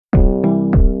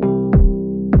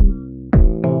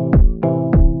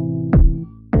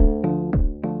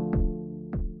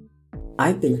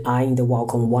I've been eyeing the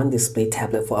Wacom One display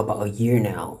tablet for about a year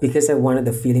now because I wanted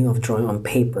the feeling of drawing on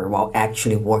paper while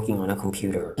actually working on a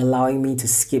computer, allowing me to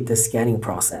skip the scanning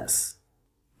process.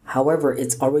 However,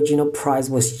 its original price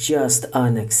was just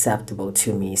unacceptable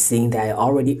to me, seeing that I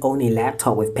already own a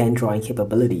laptop with pen drawing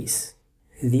capabilities.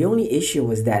 The only issue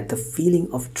was that the feeling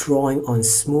of drawing on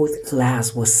smooth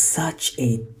glass was such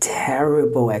a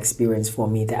terrible experience for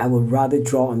me that I would rather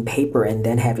draw on paper and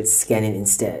then have it scanned in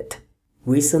instead.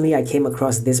 Recently, I came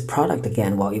across this product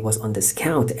again while it was on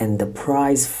discount, and the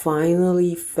price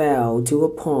finally fell to a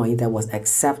point that was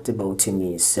acceptable to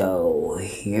me, so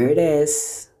here it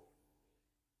is.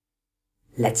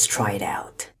 Let's try it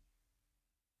out.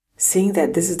 Seeing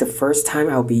that this is the first time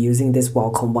I'll be using this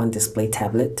Wacom One display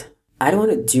tablet, I don't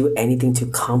want to do anything too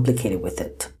complicated with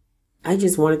it. I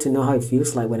just wanted to know how it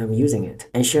feels like when I'm using it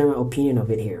and share my opinion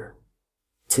of it here.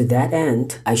 To that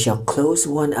end, I shall close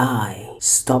one eye,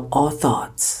 stop all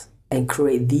thoughts, and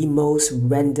create the most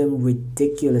random,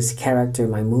 ridiculous character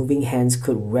my moving hands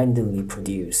could randomly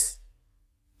produce.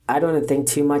 I don't want to think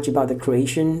too much about the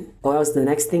creation, or else the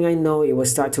next thing I know it will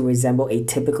start to resemble a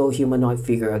typical humanoid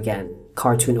figure again,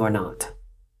 cartoon or not.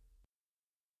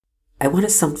 I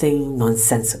wanted something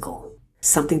nonsensical,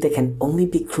 something that can only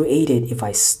be created if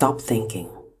I stop thinking.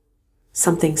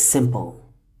 Something simple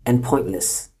and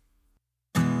pointless.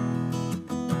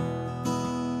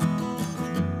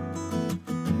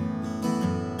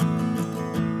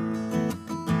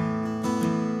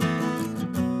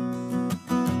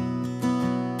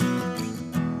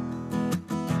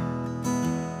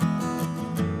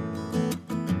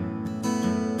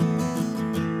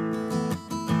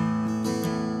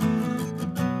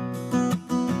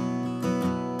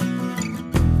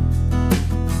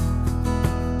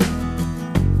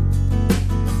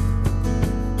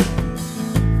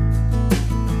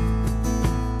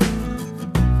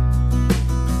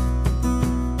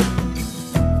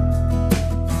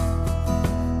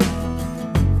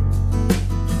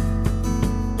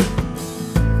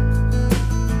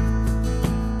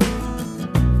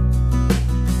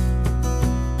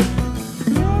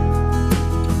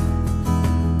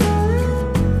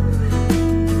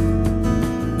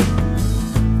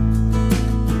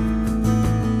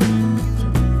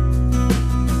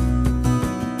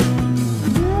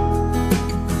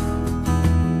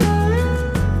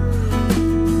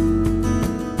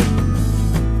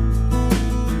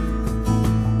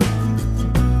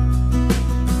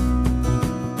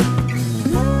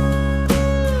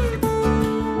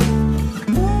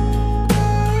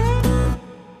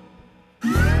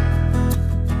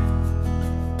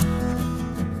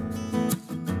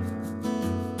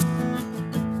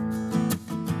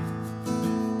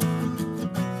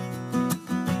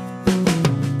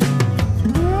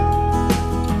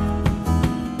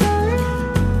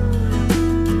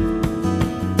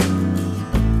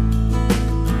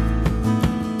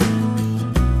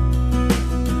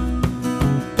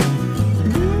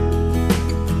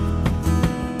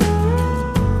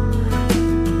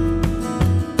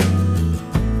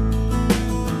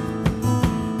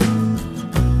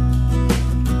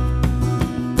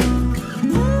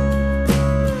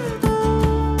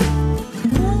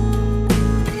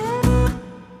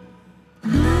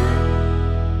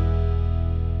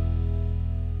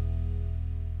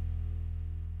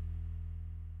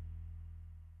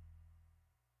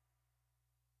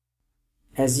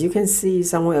 As you can see,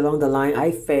 somewhere along the line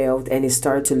I failed and it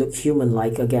started to look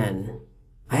human-like again.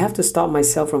 I have to stop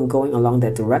myself from going along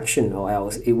that direction, or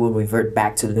else it will revert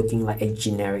back to looking like a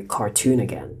generic cartoon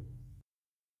again.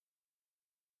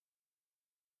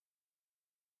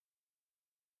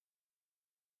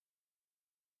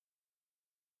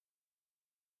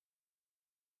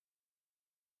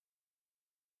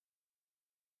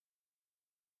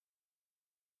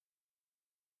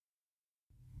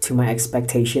 To my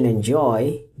expectation and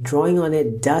joy, drawing on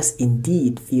it does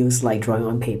indeed feels like drawing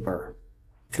on paper.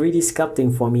 3D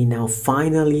sculpting for me now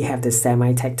finally have the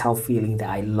semi-tactile feeling that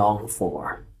I long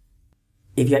for.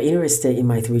 If you're interested in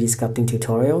my 3D sculpting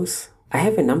tutorials, I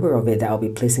have a number of it that I'll be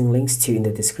placing links to in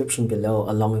the description below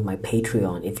along with my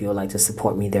Patreon if you would like to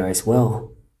support me there as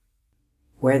well.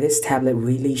 Where this tablet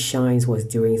really shines was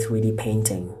during 3D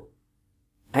painting.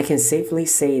 I can safely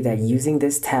say that using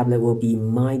this tablet will be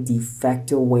my de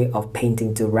facto way of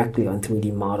painting directly on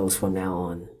 3D models from now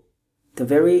on. The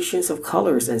variations of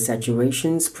colors and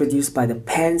saturations produced by the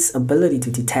pen's ability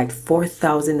to detect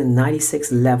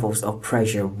 4096 levels of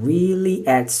pressure really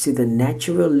adds to the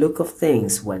natural look of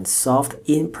things when soft,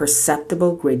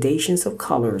 imperceptible gradations of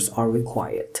colors are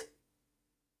required.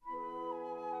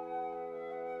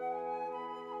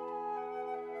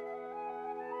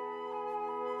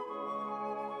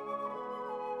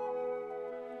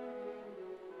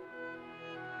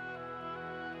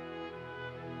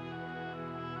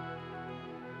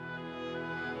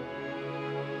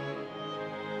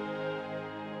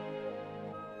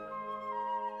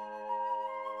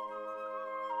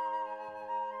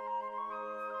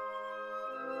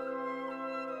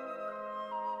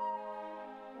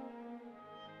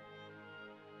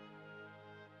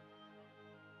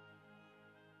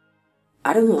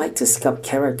 I don't like to sculpt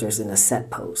characters in a set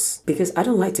pose because I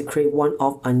don't like to create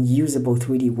one-off unusable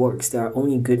 3D works that are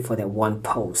only good for that one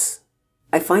pose.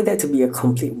 I find that to be a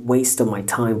complete waste of my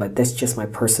time, but that's just my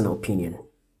personal opinion.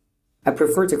 I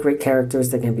prefer to create characters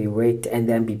that can be rigged and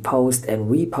then be posed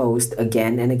and reposed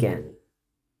again and again.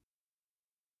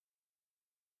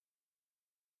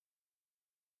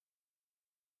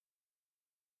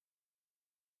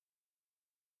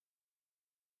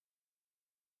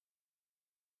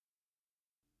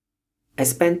 I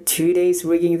spent 2 days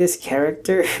rigging this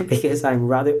character because I'm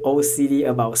rather OCD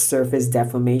about surface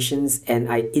deformations,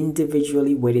 and I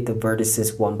individually weighted the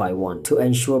vertices one by one to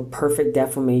ensure perfect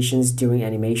deformations during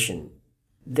animation.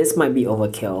 This might be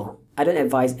overkill. I don't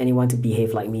advise anyone to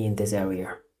behave like me in this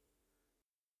area.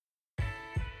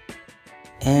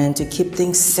 And to keep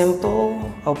things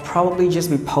simple, I'll probably just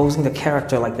be posing the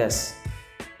character like this,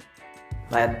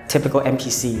 like a typical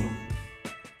NPC.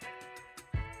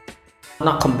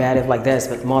 Not combative like this,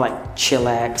 but more like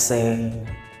chillaxing,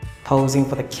 posing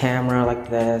for the camera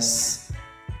like this.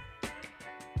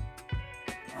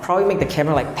 Probably make the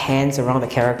camera like pans around the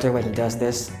character when he does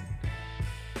this.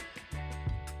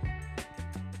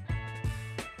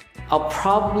 I'll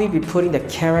probably be putting the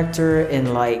character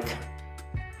in like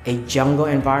a jungle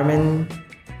environment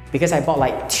because I bought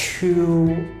like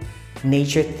 2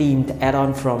 nature-themed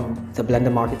add-ons from the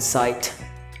Blender Market site.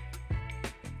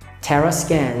 Terra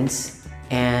Scans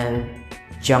and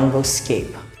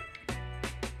Junglescape.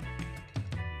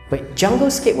 But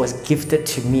Junglescape was gifted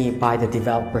to me by the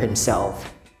developer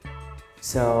himself.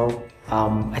 So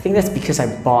I think that's because I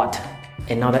bought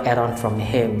another add-on from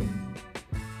him.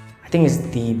 I think it's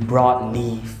the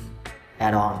Broadleaf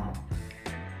add-on.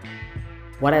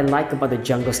 What I like about the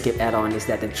Junglescape add-on is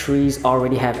that the trees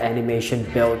already have animation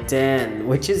built in,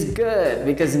 which is good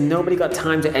because nobody got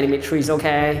time to animate trees,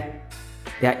 okay?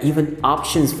 There are even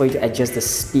options for you to adjust the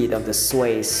speed of the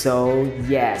sway, so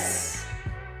yes.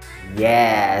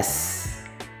 Yes.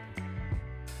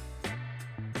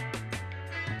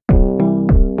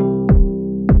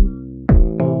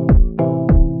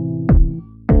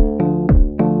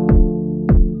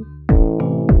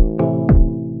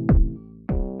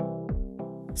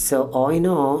 So all in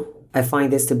all, I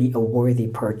find this to be a worthy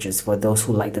purchase for those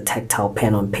who like the tactile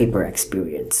pen on paper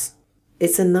experience.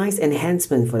 It's a nice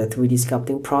enhancement for the 3D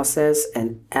sculpting process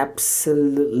and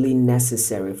absolutely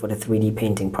necessary for the 3D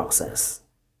painting process.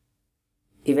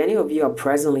 If any of you are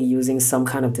presently using some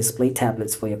kind of display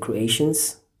tablets for your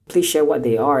creations, please share what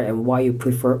they are and why you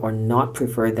prefer or not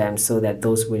prefer them so that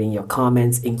those reading your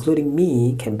comments, including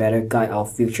me, can better guide our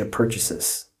future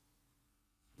purchases.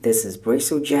 This is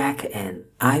BracerJack and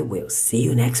I will see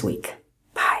you next week.